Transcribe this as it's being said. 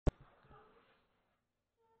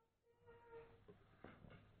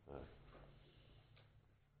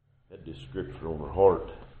had this scripture on her heart.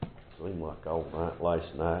 Seemed like all night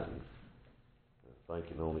last night, and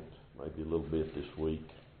thinking on it maybe a little bit this week.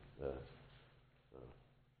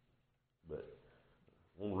 But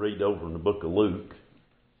I want to read over in the book of Luke,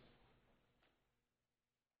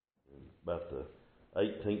 about the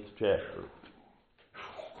 18th chapter.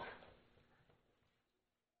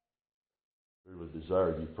 Really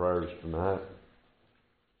desire your prayers tonight.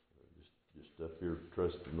 Just up here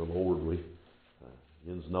trusting the Lord. We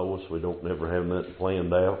you know us. We don't never have nothing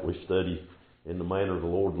planned out. We study in the manner the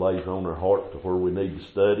Lord lays on our heart to where we need to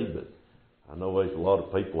study. But I know a lot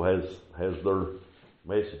of people has their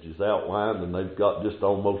messages outlined, and they've got just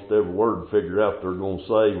almost every word figured out they're going to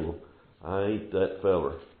say. Well, I ain't that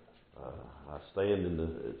feller. I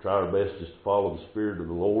stand try our best just to follow the Spirit of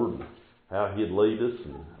the Lord and how He'd lead us,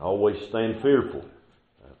 and I always stand fearful.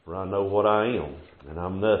 For I know what I am, and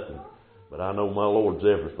I'm nothing. But I know my Lord's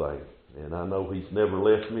everything. And I know He's never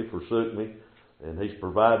left me, forsook me, and He's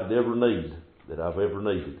provided every need that I've ever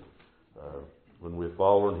needed when we're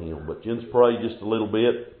following Him. But let's pray just a little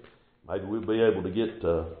bit. Maybe we'll be able to get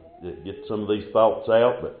some of these thoughts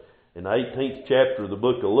out. But in the 18th chapter of the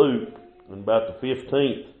book of Luke, in about the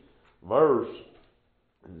 15th verse,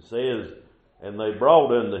 it says, "And they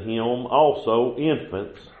brought unto Him also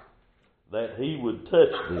infants, that He would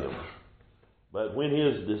touch them. But when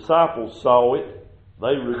His disciples saw it,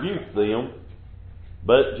 they rebuked them.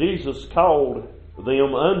 But Jesus called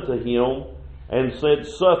them unto Him, and said,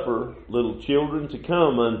 Suffer little children to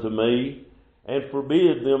come unto me, and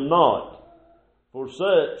forbid them not. For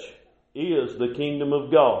such is the kingdom of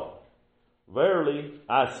God. Verily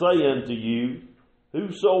I say unto you,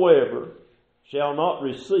 whosoever shall not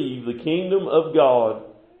receive the kingdom of God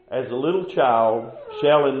as a little child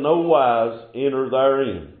shall in no wise enter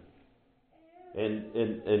therein."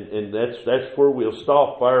 And that's where we'll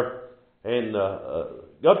stop there. And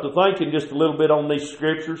got to thinking just a little bit on these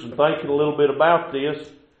scriptures and thinking a little bit about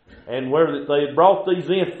this, and where that they had brought these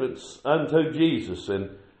infants unto Jesus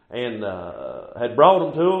and had brought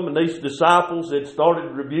them to Him, and these disciples had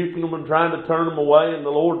started rebuking them and trying to turn them away, and the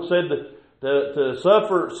Lord said to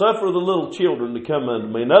suffer the little children to come unto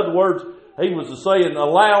me. In other words, He was saying,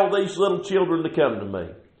 allow these little children to come to me.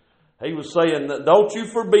 He was saying, don't you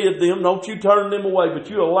forbid them, don't you turn them away, but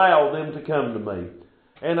you allow them to come to me.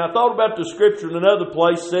 And I thought about the scripture in another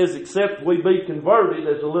place, says, except we be converted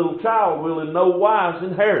as a little child, will in no wise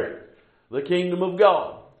inherit the kingdom of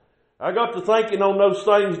God. I got to thinking on those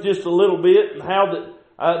things just a little bit, and how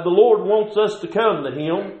that the Lord wants us to come to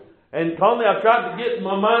Him. And Conley, I tried to get in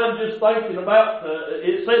my mind just thinking about,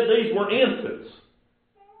 it said these were infants.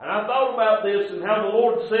 And I thought about this and how the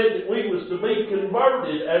Lord said that we was to be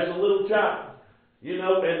converted as a little child. You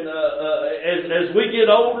know, and as we get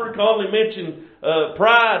older, Conley mentioned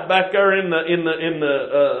pride back there in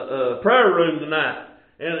the prayer room tonight.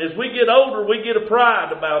 And as we get older, we get a pride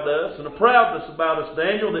about us and a proudness about us,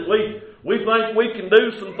 Daniel, that we think we can do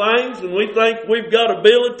some things, and we think we've got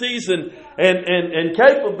abilities and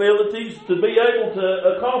capabilities to be able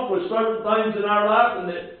to accomplish certain things in our life, and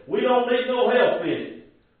that we don't need no help in it.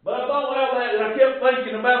 But I thought about that, and I kept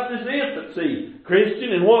thinking about this infancy, Christian,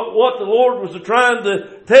 and what the Lord was trying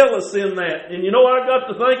to tell us in that. And you know, I got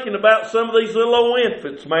to thinking about some of these little old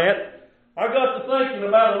infants, Matt. I got to thinking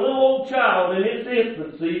about a little old child in its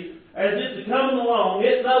infancy as it's coming along.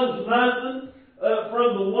 It knows nothing from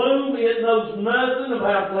the womb. It knows nothing of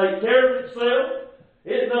how to take care of itself.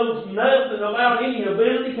 It knows nothing about any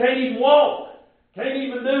ability. Can't even walk. Can't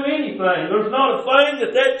even do anything. There's not a thing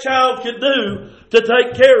that child could do to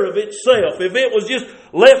take care of itself. If it was just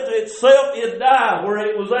left to itself, it'd die where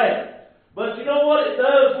it was at. But you know what it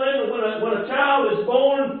does when a child is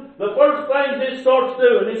born? The first thing it starts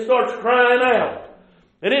doing, it starts crying out.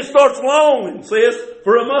 And it starts longing, sis,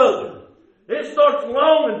 for a mother. It starts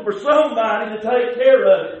longing for somebody to take care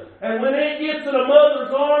of it. And when it gets in a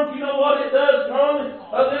mother's arms, you know what it does, Tommy?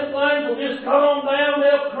 Them things will just calm down,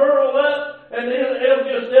 they'll curl up. And then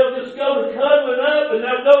they'll just go to cuddling up, and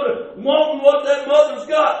they'll go to wanting what that mother's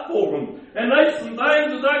got for them. And there's some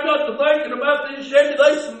things, as I got to thinking about this, Chevy,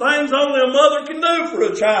 there's some things only a mother can do for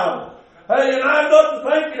a child. Hey, and I got to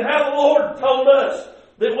thinking how the Lord told us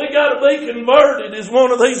that we got to be converted as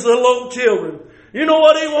one of these little old children. You know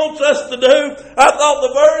what He wants us to do? I thought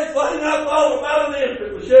the very thing I thought about an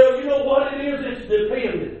infant, Michelle, you know what it is? It's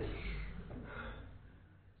dependent.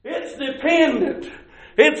 It's dependent.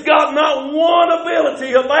 It's got not one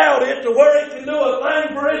ability about it to where it can do a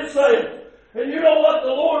thing for itself. And you know what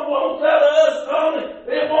the Lord wants out of us, Tony?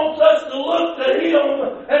 It wants us to look to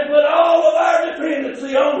Him and put all of our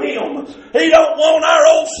dependency on Him. He don't want our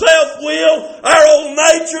old self-will, our old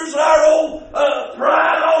natures, our old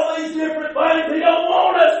pride, all these different things. He don't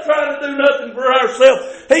want us trying to do nothing for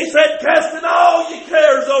ourselves. He said, casting all your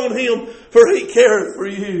cares on Him, for He careth for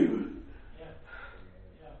you.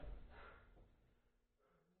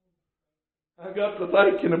 I got to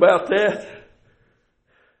thinking about that.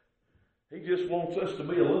 He just wants us to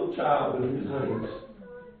be a little child in His hands.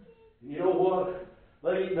 You know what?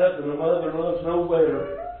 There ain't nothing a mother loves no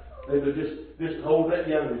better than to just hold that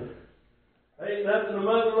youngin'. There ain't nothing a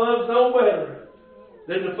mother loves no better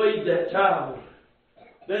than to feed that child.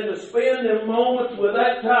 Than to spend them moments with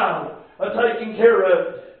that child taking care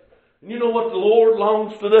of it. And you know what the Lord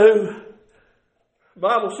longs to do? The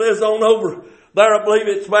Bible says on over there, I believe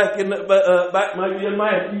it's back maybe in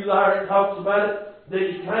Matthew there, it talks about it, that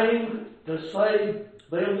He came to save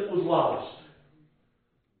them that was lost.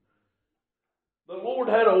 The Lord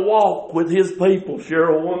had a walk with His people,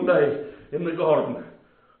 Cheryl, one day in the garden.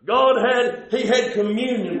 He had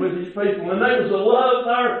communion with His people, and there was a love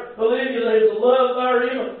there, Olivia, there was a love there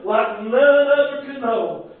in Him like none other could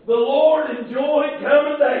know. The Lord enjoyed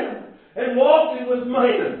coming down and walking with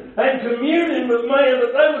man and communing with man,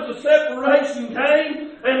 but there was a separation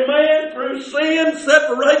came, and man through sin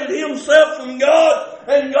separated himself from God.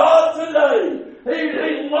 And God today,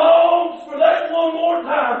 He longs for that one more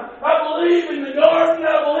time. I believe in the garden,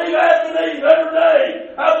 I believe Adam and Eve every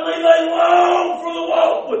day. I believe they long for the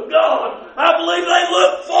walk with God. I believe they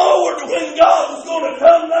look forward to when God was going to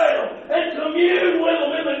come down and commune with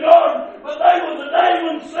them in the garden. But there was a day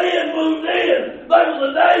when sin moved in. There was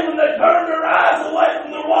a day when they turned their eyes away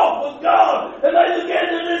from the walk with God, and they began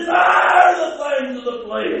to desire the things of the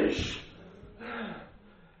flesh.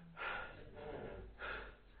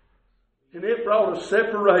 And it brought a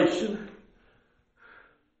separation.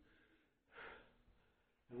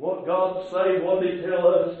 And what God said, what did He tell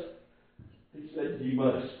us? He said, you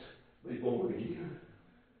must be born again.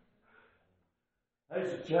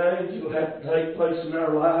 There's a change that will have to take place in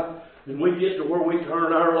our life. And we get to where we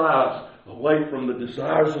turn our lives away from the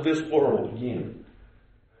desires of this world again.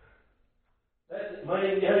 That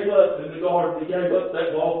man gave up in the garden. He gave up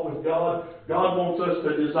that walk with God. God wants us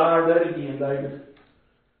to desire that again, David.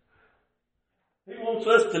 He wants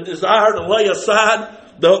us to desire to lay aside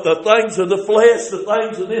the things of the flesh, the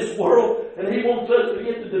things of this world, and He wants us to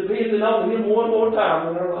get to depending on Him one more time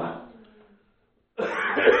in our life.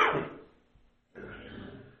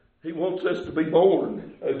 He wants us to be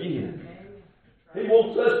born again. He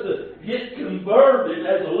wants us to get converted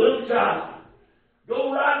as a little child.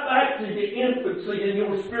 Go right back to your infancy in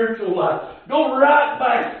your spiritual life. Go right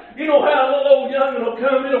back. You know how a little old young'un will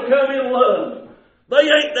come? It'll come in love. They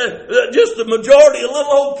ain't just the majority of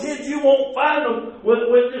little old kids. You won't find them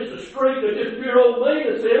with just a streak of just pure old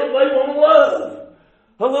Venus in them. They want love.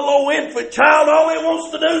 A little old infant child, all he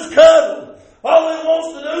wants to do is cuddle. All he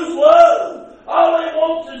wants to do is love. All he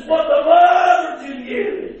wants is what the mother can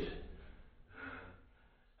give it.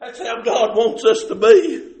 That's how God wants us to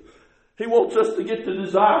be. He wants us to get to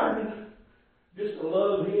desiring just to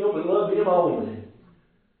love Him and love Him only.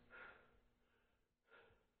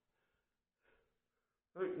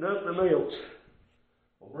 Nothing else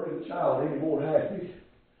will bring a child any more happy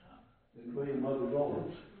than to be in mother's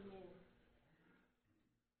arms.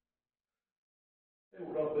 There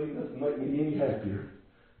would not be nothing make me any happier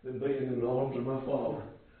than being in the arms of my Father.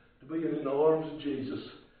 To be in the arms of Jesus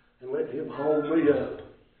and letting Him hold me up.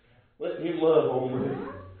 Letting Him love on me.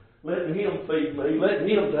 Letting Him feed me. Letting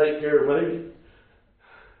Him take care of me.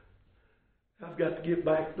 I've got to get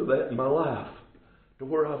back to that in my life. To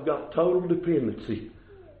where I've got total dependency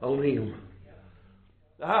on Him.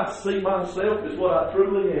 I see myself as what I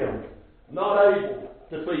truly am. Not able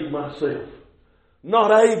to feed myself.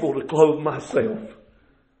 Not able to clothe myself.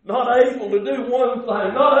 Not able to do one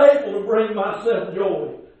thing. Not able to bring myself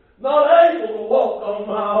joy. Not able to walk on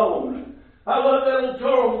my own. I love that old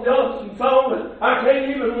Charles Johnson song. I can't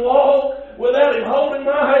even walk without Him holding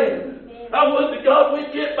my hand. I would to God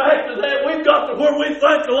we'd get back to that. We've got to where we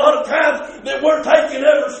think a lot of times that we're taking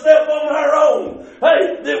every step on our own.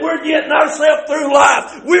 Hey, that we're getting ourselves through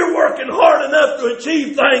life. We're working hard enough to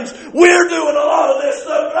achieve things. We're doing a lot of this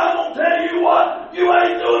stuff. But I'm going to tell you what, you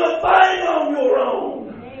ain't doing a thing on your own.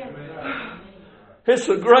 It's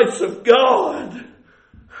the grace of God.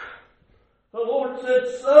 The Lord said,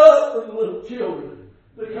 suffer the little children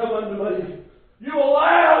to come unto me. You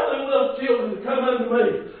allow them little children to come unto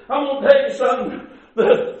me. I'm going to tell you something.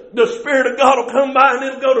 the Spirit of God will come by and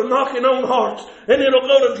it'll go to knocking on hearts. And it'll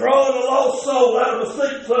go to drawing a lost soul out of a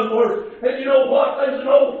seat somewhere. And you know what? There's an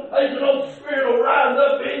old spirit will rise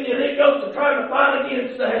up in you and it goes to trying to fight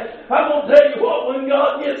against that. I'm going to tell you what, when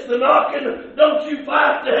God gets to knocking, don't you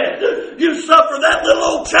fight that. You suffer that little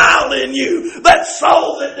old child in you. That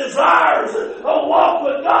soul that desires a walk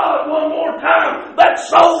with God one more time. That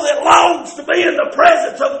soul that longs to be in the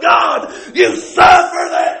presence of God. You suffer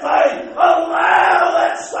that thing. Allow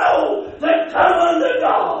that soul to come unto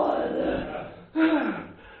God.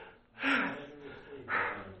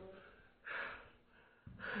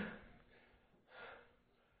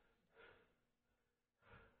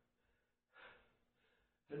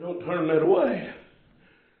 And don't turn that away.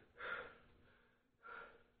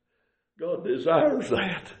 God desires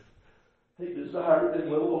that. He desired them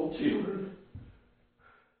little old children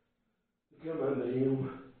to come unto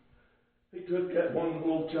Him. He took that one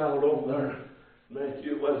little child over there,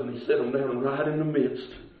 Matthew 11, He set him down right in the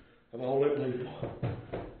midst of all them people.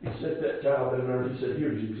 He set that child down there and He said,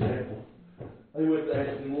 here's your example. They went to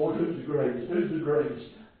ask Him, Lord, who's the greatest? Who's the greatest?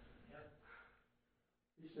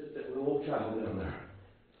 He set that little old child down there.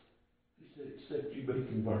 He said, except you be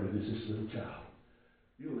converted as this little child,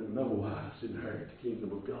 you'll in no wise inherit the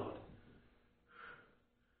kingdom of God.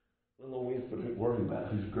 Little old infant ain't worrying about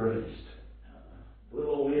who's greatest.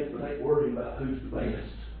 Little old infant ain't worrying about who's the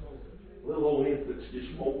best. Little old infant's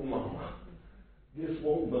just wanting mama. Just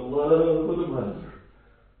wanting the love of the mother.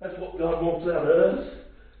 That's what God wants out of us.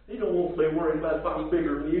 He don't want to be worrying about if I'm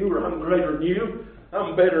bigger than you or I'm greater than you.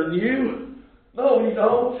 I'm better than you. No, He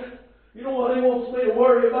don't. You know what He wants me to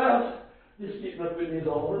worry about? Just getting up in His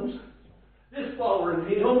arms. Just following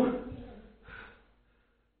Him.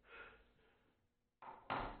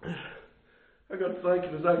 I got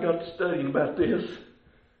thinking as I got studying about this.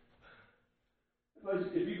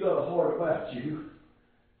 If you got a heart about you,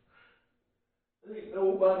 there ain't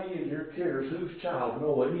nobody in here cares whose child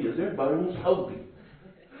Noah is. Everybody wants to hold him.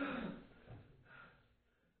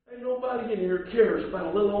 Ain't nobody in here cares about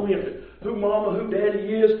a little old infant. Who mama, who daddy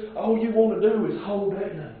is. All you want to do is hold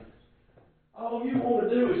that name. All you want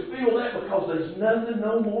to do is feel that, because there's nothing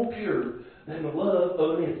no more pure than the love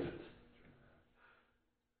of an infant.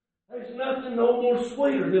 There's nothing no more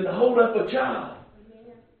sweeter than to hold up a child.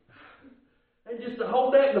 And just to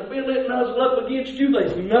hold that and to feel it nuzzle up against you,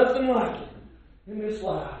 there's nothing like it in this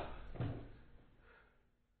life.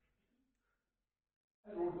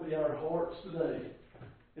 That ought to be our hearts today.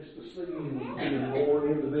 It's to see Him being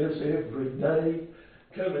born into this every day,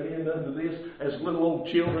 coming in unto this as little old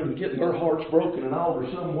children, getting their hearts broken and alter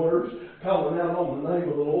some words, calling out on the name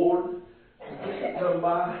of the Lord. And can't come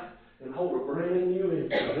by and hold a brand new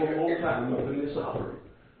infant one more time up in this offering.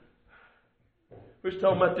 We was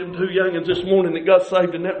talking about them two youngins this morning that got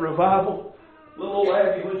saved in that revival. Little old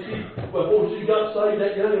Abby, before she got saved,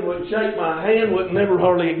 that youngin wouldn't shake my hand, wouldn't never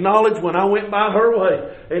hardly acknowledge when I went by her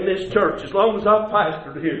way in this church, as long as I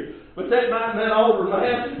pastored here. But that night in that altar,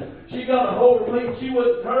 man, she got a hold of me and she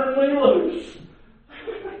wouldn't turn me loose.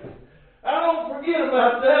 I don't forget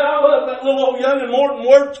about that. I love that little old youngin more than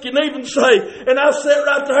words can even say. And I sat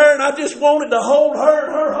right there and I just wanted to hold her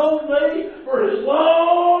and her hold me for as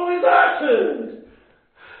long as I could.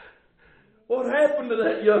 What happened to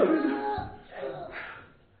that youngin?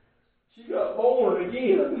 She got born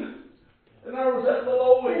again. And there was that little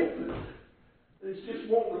old infant that's just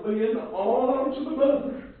wanting to be in the arms of the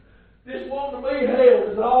mother. Just wanting to be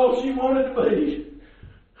held is all she wanted to be.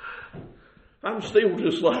 I'm still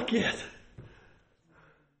just like that.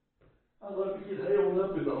 I love to get held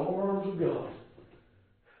up in the arms of God.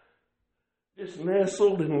 Just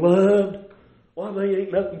nestled and loved. Why, they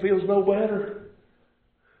ain't nothing feels no better.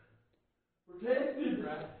 Protected.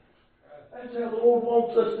 That's how the Lord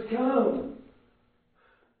wants us to come.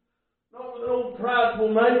 Not with an old prideful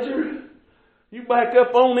nature. You back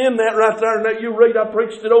up on in that right there, and that you'll read, I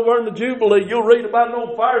preached it over in the Jubilee. You'll read about an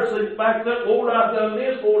old Pharisee backing up, Lord, I've done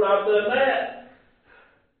this, Lord, I've done that.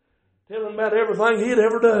 Telling about everything he had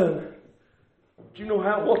ever done. But you know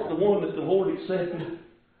what's the one that the Lord accepted?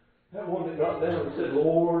 That one that got down and said,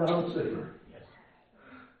 Lord, I'm a sinner.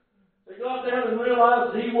 They got down and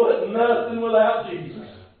realized he wasn't nothing without Jesus.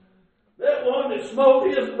 That one that smote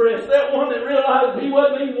his breast, that one that realized he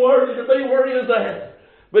wasn't even worthy to be where he is at.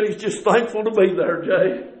 But he's just thankful to be there,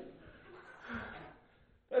 Jay.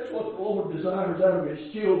 That's what the Lord desires out of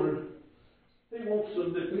His children. He wants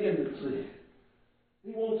some dependency.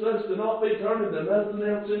 He wants us to not be turning to nothing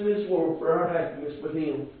else in this world for our happiness but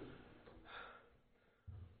Him.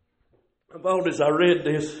 I thought as I read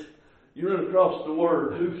this, you run across the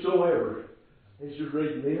word whosoever as you're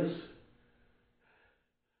reading this.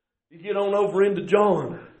 You get on over into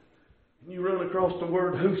John, and you run across the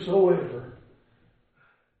word whosoever.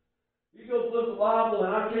 You go through the Bible,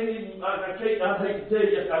 and I hate to tell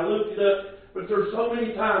you, I looked it up, but there's so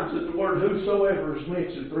many times that the word whosoever is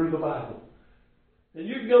mentioned through the Bible. And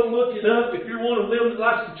you can go look it up if you're one of them that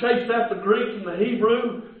likes to chase out the Greek and the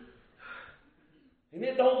Hebrew. And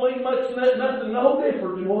it don't mean much, nothing no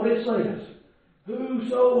different than what it says.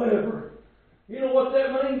 Whosoever. You know what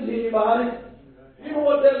that means, anybody? You know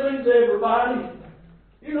what that means, everybody?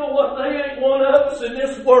 You know what? They ain't one of us in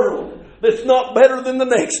this world that's not better than the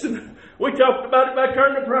next one. We talked about it back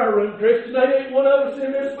there in the prayer room, Christian. They ain't one of us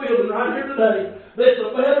in this building right here today that's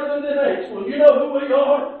better than the next one. You know who we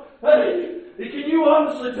are? Hey, can you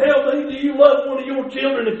honestly tell me that you love one of your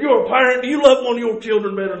children? If you're a parent, do you love one of your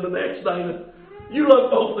children better than the next, Dana? You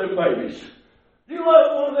love both them babies. You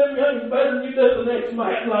love one of them youngins better than you do the next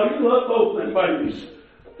man. No, you love both them babies.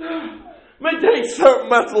 Let me tell you something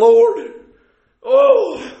about the Lord.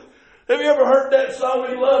 Oh, have you ever heard that song,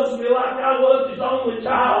 He Loves Me Like I Was His Only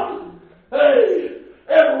Child? Hey,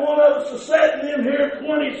 every one of us is sitting in here,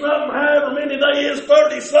 20-something, however many they is,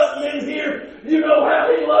 30-something in here. You know how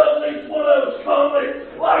He loves each one of us,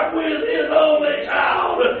 coming like we're His only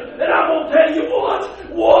child. And I'm going to tell you what,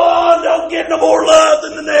 one don't get no more love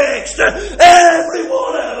than the next. Every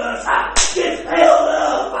one of us gets held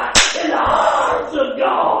up in the arms of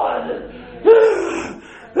God.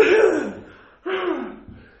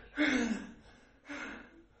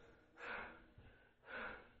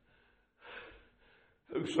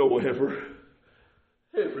 Whosoever,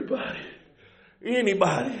 everybody,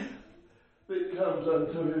 anybody that comes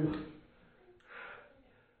unto Him.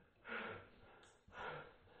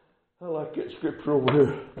 I like that scripture over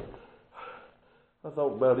here. I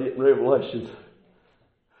thought about it in Revelation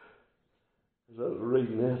as I was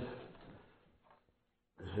reading that.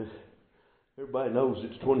 Everybody knows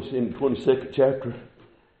it's in the 22nd chapter.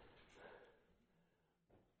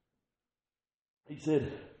 He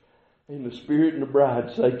said, and the Spirit and the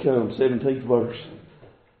bride say, come, 17th verse.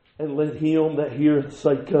 And let him that heareth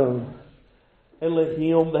say, come. And let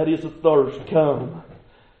him that is athirst come.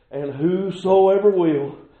 And whosoever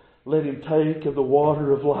will, let him take of the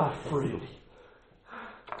water of life freely.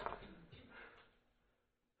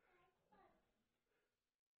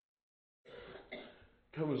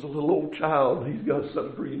 Come as a little old child, he's got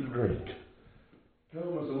something for you to drink.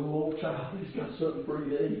 Come as a little old child, he's got something for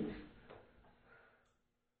you to eat.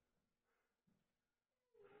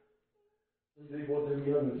 You see what them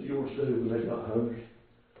youngins yours do when they got hungry?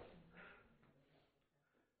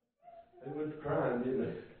 They went crying, didn't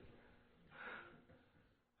they?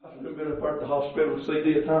 I've been up there at the hospital with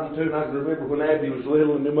CD a time or two, and I can remember when Abby was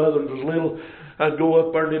little and them others was little, I'd go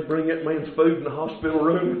up there and they'd bring that man's food in the hospital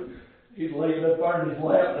room. He'd lay it up there in his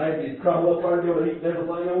lap, and Abby'd crawl up there and go to eat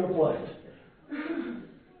everything on the plate.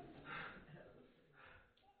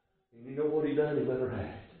 And you know what he done? He let her have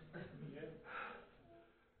it.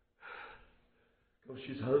 Because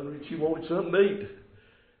she's hungry and she wanted something to eat.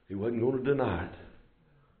 He wasn't going to deny it.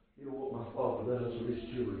 You know what my Father does when his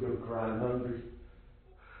children go crying hungry?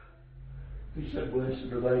 He said,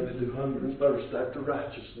 blessed are they that do hunger and thirst after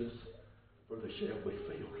righteousness, for they shall be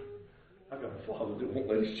filled. I got a Father that won't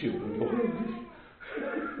let his children go hungry.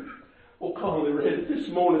 Well, Conley read it this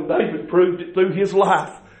morning. David proved it through his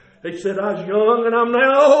life. He said, I was young and I'm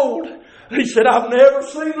now old. He said, I've never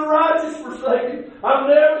seen the righteous forsaken. I've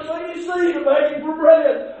never seen his seed begging for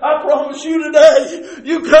bread. I promise you today,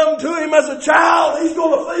 you come to him as a child, he's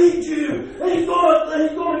going to feed you. He's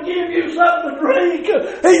going to give you something to drink.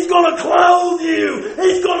 He's going to clothe you.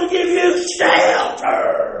 He's going to give you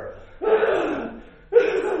shelter.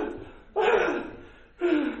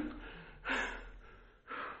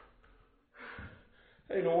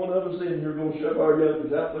 Ain't no one of us in here going to shove our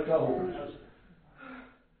youngins out in the cold.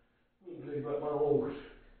 Let me tell you about my Lord.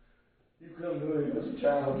 You come to him as a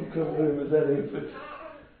child. You come to him as that infant.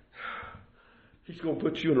 He's going to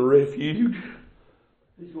put you in a refuge.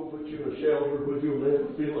 He's going to put you in a shelter where you'll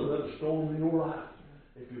never feel another storm in your life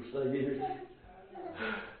if you'll stay here.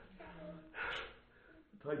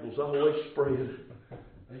 The table's always spread.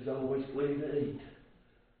 There's always plenty to eat.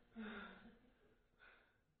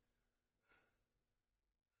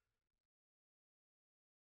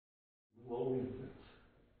 Low infants.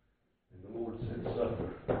 And the Lord said, suffer.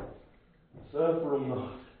 Suffer them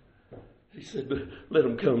not. He said, but let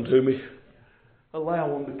them come to me. Allow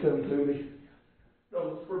them to come to me.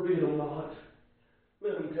 Don't forbid them not.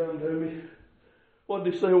 Let them come to me. What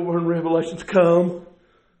did he say over in Revelations? Come.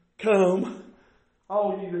 Come.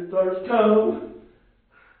 All you that thirst, come.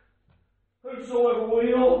 Whosoever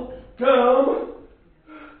will, come.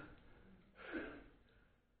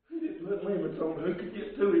 He limits on who could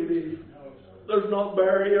get to him, did he? There's not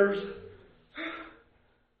barriers.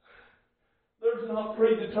 There's not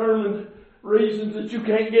predetermined reasons that you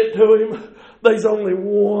can't get to him. There's only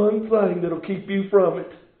one thing that'll keep you from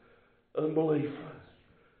it. Unbelief.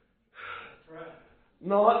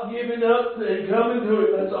 Not giving up and coming to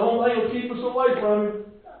him. That's the only thing that'll keep us away from him.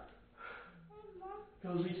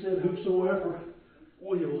 Because he said, whosoever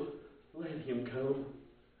will, let him come.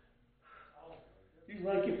 You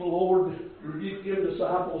think if the Lord rebuked them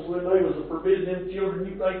disciples when they was forbidding them children,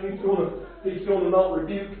 you think he's going to not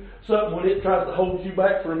rebuke something when it tries to hold you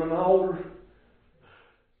back from an altar?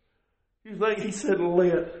 You think he said,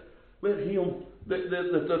 let him,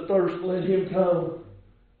 the thirst, let him come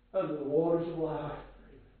under the waters of life.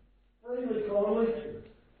 Freely, Conley.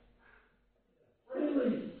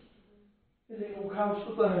 Freely. It ain't going to cost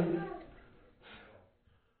a thing.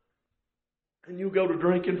 And you go to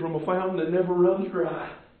drinking from a fountain that never runs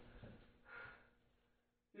dry.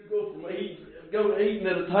 You go to eating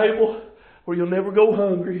at a table where you'll never go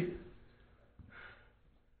hungry.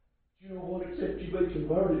 You know what? Except you be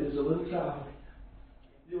converted as a little child,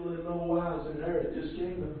 you'll in no wise inherit this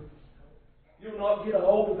kingdom. You'll not get a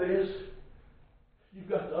hold of this. You've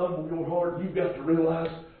got to humble your heart. You've got to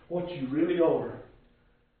realize what you really are,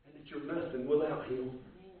 and that you're nothing without him,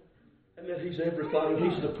 and that he's everything.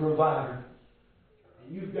 He's the provider.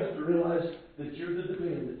 You've got to realize that you're the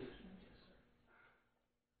dependent.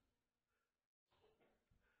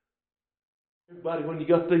 Everybody, when you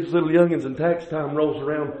got these little youngins and tax time rolls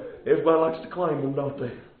around, everybody likes to claim them, don't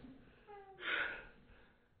they?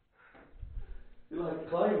 You like to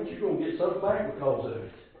claim it, you're going to get something back because of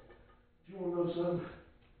it. You want to know something?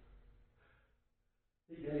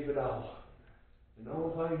 He gave it all. And the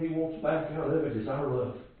only thing he wants back out of it is our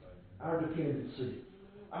love, our dependency,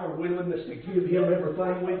 our willingness to give him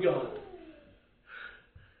everything we got.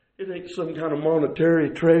 It ain't some kind of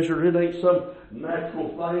monetary treasure. It ain't some natural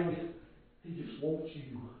thing. He just wants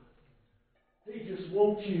you. He just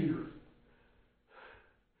wants you.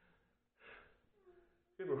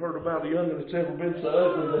 You ever heard about a young'un that's ever been so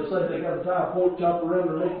ugly they say they got to tie a pork chop around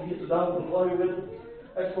their neck to get the dog to play with them?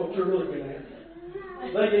 That's what you're looking at.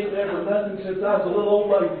 They ain't never nothing since I was a little old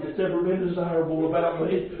lady that's ever been desirable about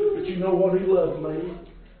me. But you know what? He loved me.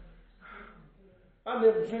 I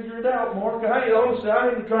never figured it out, Mark. Honestly, I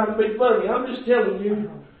ain't trying to be funny. I'm just telling you.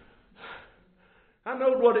 I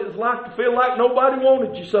know what it was like to feel like nobody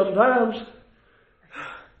wanted you sometimes.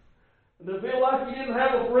 And to feel like you didn't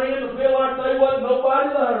have a friend, to feel like there wasn't nobody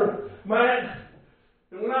there. Man,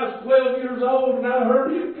 and when I was 12 years old and I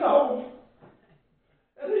heard him call,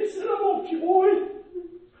 and he said, I want you, boy.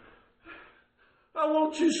 I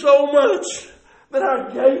want you so much that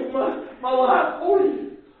I gave my life for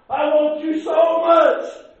you. I want you so much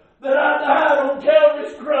that I died on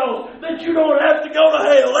Calvary's cross that you don't have to go to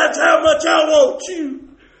hell. That's how much I want you.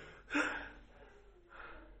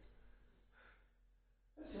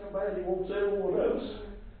 That's how bad he wants every one of us.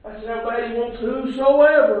 That's how bad he wants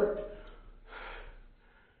whosoever.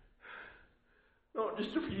 Not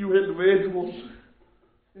just a few individuals.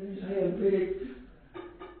 And he's handpicked.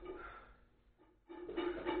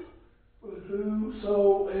 But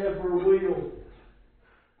whosoever will.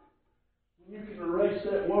 You can erase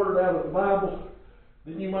that word out of the Bible,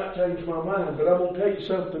 then you might change my mind. But I'm going to tell you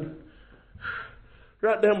something.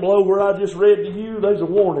 Right down below where I just read to you, there's a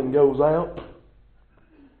warning goes out.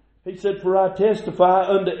 He said, For I testify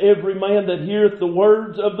unto every man that heareth the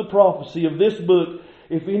words of the prophecy of this book,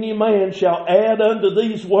 if any man shall add unto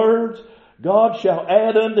these words, God shall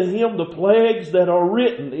add unto him the plagues that are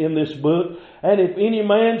written in this book. And if any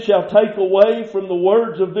man shall take away from the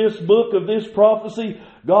words of this book of this prophecy,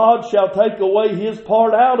 God shall take away his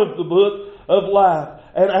part out of the book of life,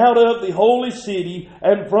 and out of the holy city,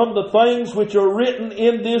 and from the things which are written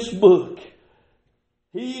in this book.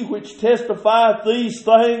 He which testifieth these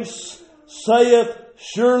things saith,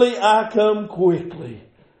 Surely I come quickly.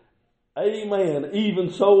 Amen. Even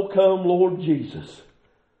so come, Lord Jesus.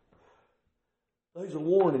 There's a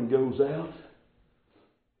warning goes out.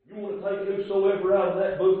 You want to take whosoever out of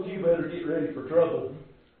that book, you better get ready for trouble.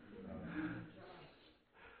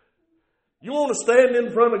 You want to stand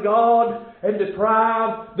in front of God and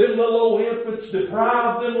deprive them little old infants,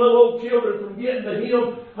 deprive them little old children from getting to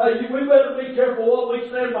Him. Hey, we better be careful what we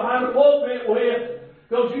stand behind the pulpit with.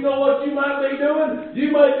 Because you know what you might be doing?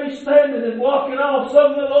 You may be standing and blocking off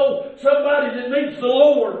somebody that needs the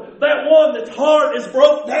Lord. That one that's heart is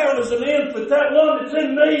broke down as an infant. That one that's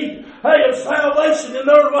in need, of salvation in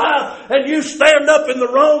their life. And you stand up in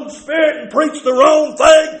the wrong spirit and preach the wrong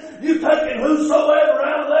thing. You taking whosoever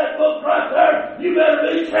out of that book right there. You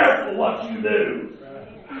better be careful what you do.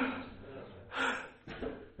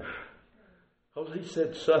 Because he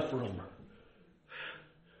said, suffer them.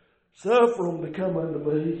 Suffer them to come unto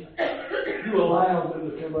me. You allow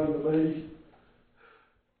them to come unto me.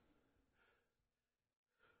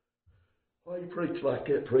 Why you preach like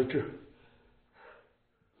that, preacher?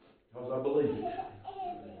 Because I believe it.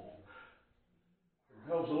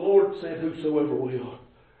 Because the Lord said, whosoever will.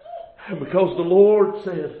 And because the Lord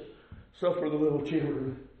said, suffer the little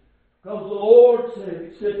children. Because the Lord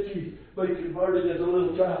said, except you be converted as a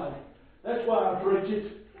little child. That's why I preach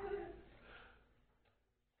it.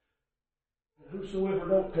 And whosoever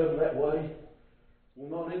don't come that way will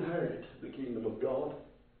not inherit the kingdom of God.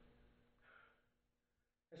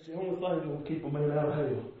 That's the only thing that will keep a man out of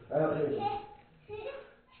hell, out of heaven.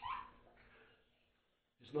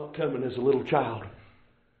 It's not coming as a little child,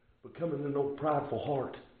 but coming in an old prideful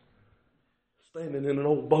heart, standing in an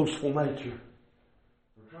old boastful nature,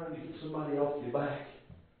 or trying to get somebody off your back.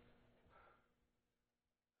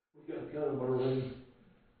 We've got to come early,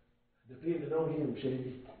 depending on Him,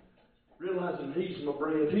 Shandy. Realizing He's my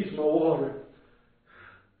bread, He's my water,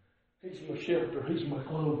 He's my shelter, He's my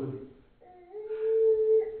clothing.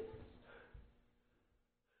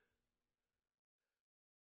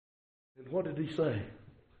 And what did He say?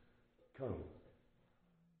 Come.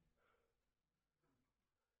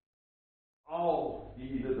 All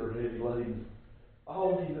ye that are heavy laden,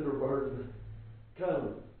 all ye that are burdened,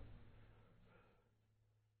 come.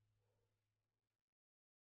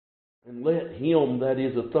 And let him that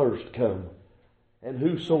is athirst come. And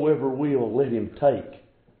whosoever will, let him take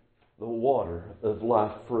the water of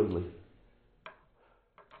life freely.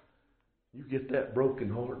 You get that broken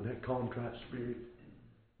heart and that contrite spirit,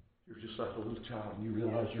 you're just like a little child and you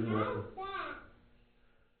realize you're nothing.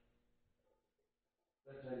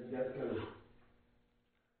 That's how you got to come.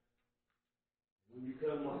 When you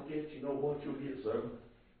come like that, you know what? You'll get something.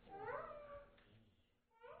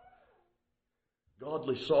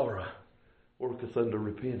 Godly sorrow worketh unto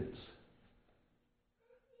repentance.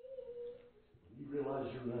 When you realize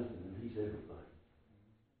you're nothing and He's everything.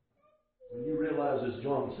 When you realize, as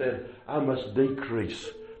John said, I must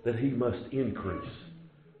decrease, that He must increase.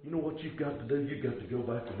 You know what you've got to do? You've got to go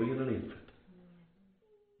back to being an infant.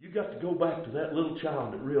 You've got to go back to that little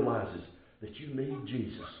child that realizes that you need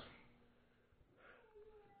Jesus.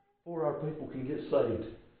 Before our people can get saved,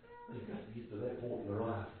 they've got to get to that point in their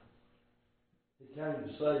life. He came to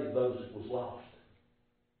save those that was lost.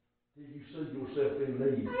 Till you see yourself in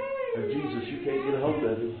need of Jesus, you can't get a hold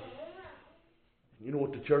of Him. You know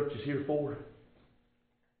what the church is here for?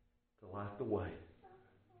 To light the way.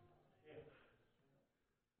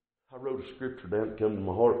 I wrote a scripture down that come to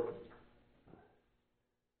my heart.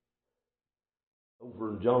 Over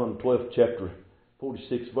in John 12, chapter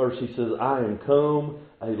 46 verse, He says, I am come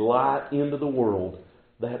a light into the world,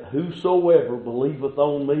 that whosoever believeth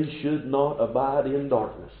on me should not abide in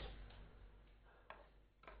darkness.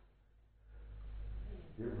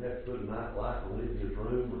 You ever have to put a night light in Olivia's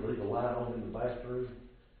room or leave a light on in the bathroom?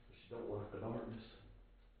 She don't like the darkness.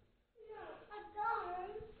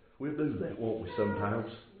 We'll do that, won't we,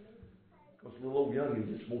 sometimes? Because the little old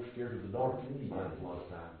youngin gets more scared of the dark than anybody a lot of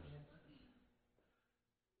times.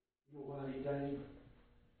 You know why he came?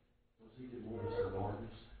 Because he didn't want us in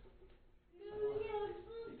darkness.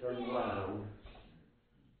 He turned the light on.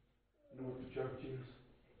 You know what the church is?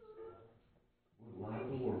 We're the light of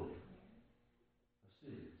the world. A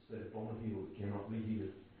city set upon a hill that cannot be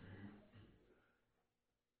hid.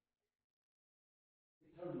 He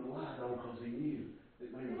turned the light on because he knew that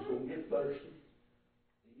man was going to get thirsty.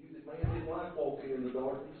 He knew that man didn't like walking in the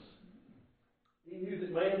darkness. He knew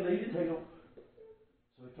that man needed help.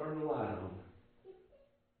 So He turned the light on.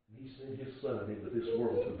 And He sent His Son into this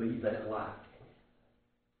world to be that light.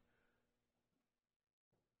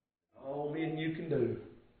 All men you can do.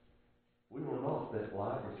 We are not that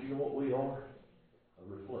light, but you know what we are? A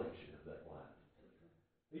reflection of that light.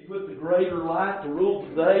 He put the greater light to rule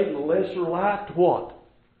the day and the lesser light to what?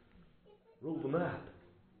 Rule the night.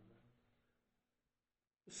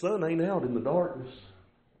 The sun ain't out in the darkness,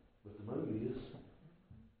 but the moon is.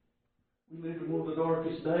 We live in one of the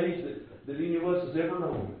darkest days that any of us has ever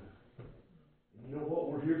known. And you know what?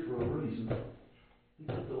 We're here for a reason. He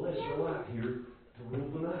put the lesser light here to rule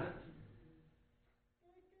the night.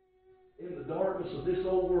 In the darkness of this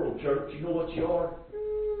old world, church, you know what you are?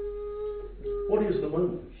 What is the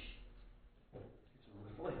moon? It's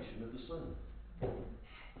a reflection of the sun.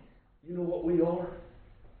 You know what we are?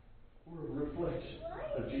 We're a reflection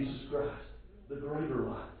of Jesus Christ, the greater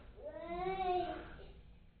light.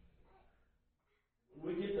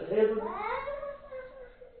 When we get to heaven,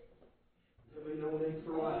 there'll be no need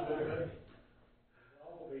for light there.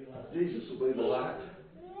 Jesus will be the light.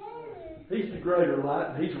 He's the greater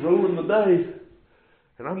light, and He's ruling the day.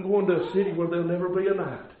 And I'm going to a city where there'll never be a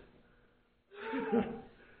night.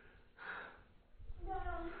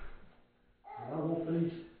 I want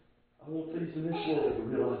these in this world to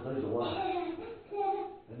realize there's a light.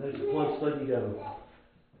 And there's a place they can go.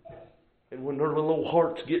 And when their little old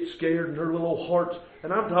hearts get scared and their little old hearts,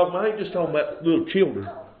 and I ain't just talking about little children.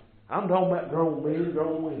 I'm talking about grown men and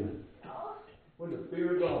grown women. When the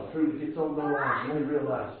fear of God truly gets on their lives and they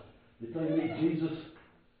realize that they need Jesus,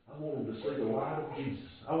 I want them to see the light of Jesus.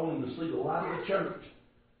 I want them to see the light of the church.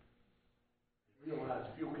 Realize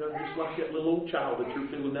if you'll come just like that little old child that you're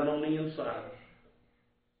feeling down on the inside.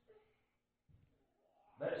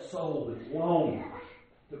 That soul that's longing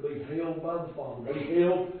to be held by the Father, be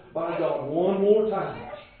held by God one more time.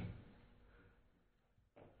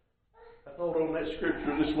 I thought on that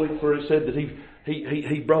scripture this week where it said that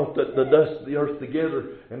he brought the dust of the earth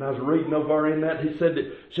together, and I was reading over in that, he said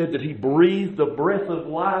that He breathed the breath of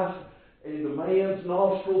life into man's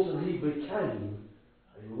nostrils, and he became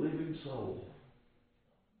a living soul.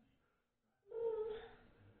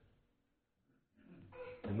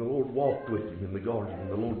 And the Lord walked with him in the garden, and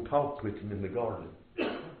the Lord talked with him in the garden.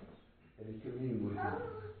 And He communed with him.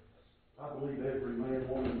 I believe every man,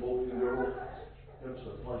 woman, boy, and girl comes to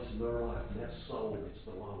a place in their life, and that soul gets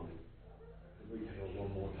the longing to be held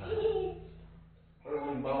one more time.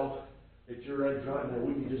 Early Bob, at your age right now,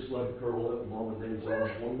 we can just let him curl up in Mom and Dad's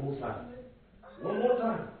arms one more time. One more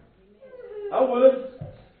time. I would.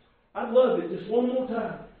 I'd love it just one more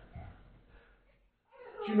time.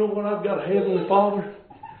 But you know what? I've got a Heavenly Father,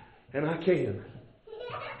 and I can.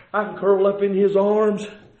 I can curl up in His arms.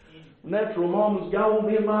 Natural mama's gone.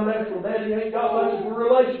 Me and my natural daddy ain't got much of a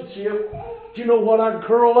relationship. But you know what? I can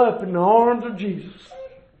curl up in the arms of Jesus.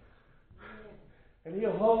 And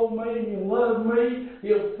He'll hold me, and He'll love me,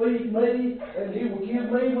 He'll feed me, and He will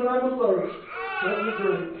give me when I'm athirst something to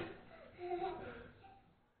drink.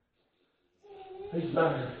 He's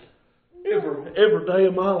there every day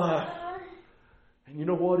of my life. And you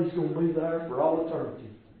know what? He's going to be there for all eternity.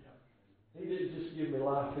 He didn't just give me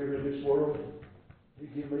life here in this world. He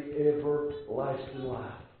gave me everlasting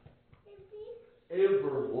life.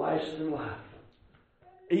 Everlasting life.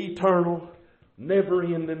 Eternal,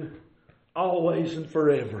 never-ending, always and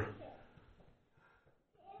forever.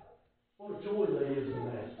 What a joy there is in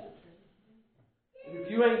that. And if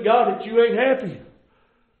you ain't got it, you ain't happy.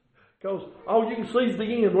 Because all you can see is the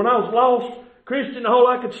end. When I was lost Christian, all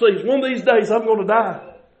I could see is one of these days I'm going to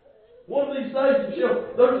die. One of these days,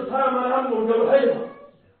 there's a time when I'm going to go to hell.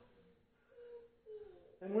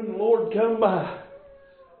 And when the Lord come by,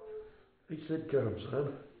 He said, "Come,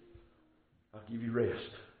 son. I'll give you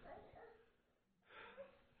rest."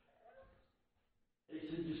 He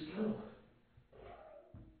said, "Just come.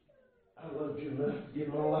 I loved you enough to give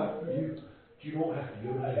my life for you, but you don't have to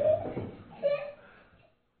go to hell."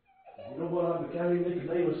 You know what I became?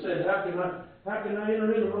 Nicodemus said, How can I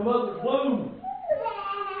enter into my mother's womb?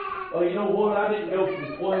 Well, you know what? I didn't go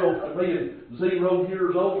from 12 to being 0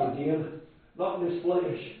 years old again. Not in this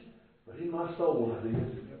flesh, but in my soul I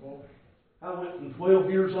did. I went from 12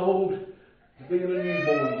 years old to being a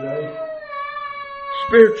newborn, Jay.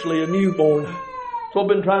 Spiritually a newborn. So I've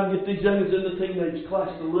been trying to get these youngins in the teenage class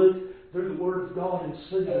to look through the Word of God and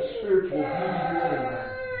see the spiritual beauty within.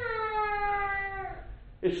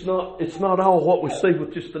 It's not all what we see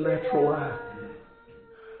with just the natural eye.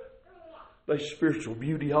 There's spiritual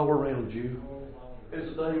beauty all around you.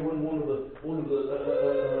 There's a day when one of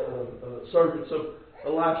the servants of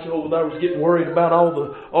Elisha over there was getting worried about all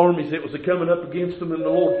the armies that was coming up against him, and the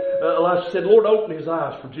Lord, Elisha said, "Lord, open his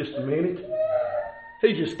eyes for just a minute."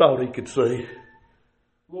 He just thought he could see.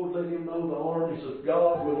 Lord, let him know the armies of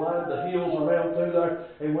God would line the hills around through there,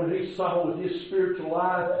 and when he saw with his spiritual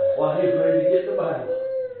eye, while he's ready to get to battle.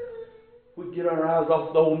 We get our eyes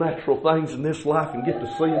off the old natural things in this life and get to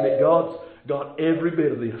seeing that God's got every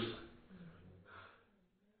bit of this.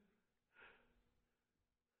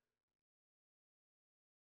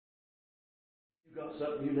 You got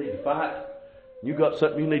something you need to fight. You got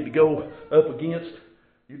something you need to go up against.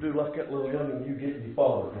 You do like that little youngin', you get in your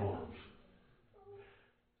father's arms.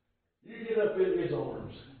 You get up in his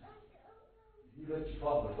arms. You let your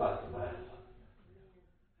father fight the battle.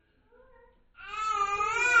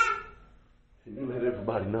 And you let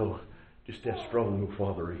everybody know just how strong your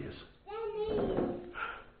Father is. I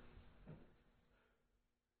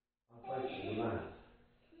thank you tonight.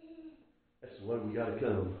 That's the way we got to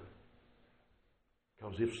come.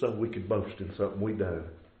 Because if so, we could boast in something we done.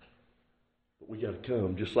 But we got to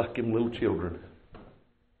come just like them little children.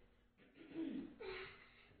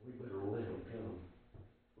 We better let them come.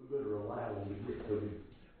 We better allow them to get to Him.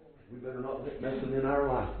 We better not let nothing in our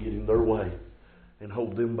life get in their way and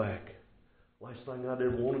hold them back. Last thing I'd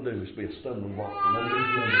ever want to do is be a stumbling block for one of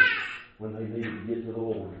these women when they need to get to the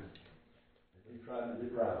Lord. They tried to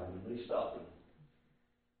deprive them, and they stopped them.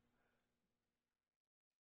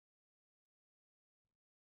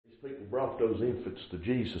 These people brought those infants to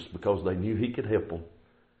Jesus because they knew He could help them.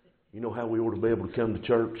 You know how we ought to be able to come to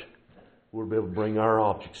church? We ought to be able to bring our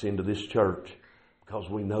objects into this church because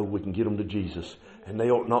we know we can get them to Jesus. And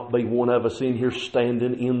they ought not be one of us in here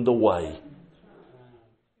standing in the way.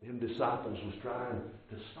 Them disciples was trying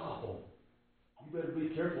to stop them. You better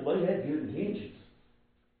be careful. They had good intentions.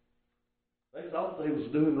 They thought they was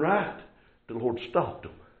doing right. The Lord stopped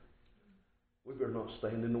them. We better not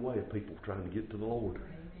stand in the way of people trying to get to the Lord.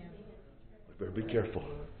 We better be careful.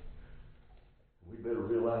 We better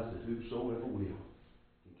realize that whosoever will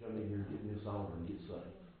can come in here and get in this altar and get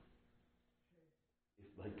saved.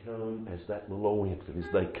 If they come as that little old infant,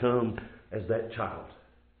 as they come as that child,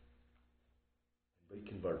 and be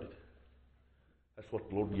converted. That's what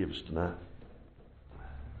the Lord gives us tonight.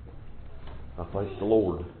 I thank the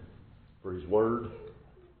Lord for His Word.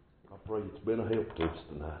 I pray it's been a help to us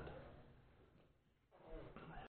tonight.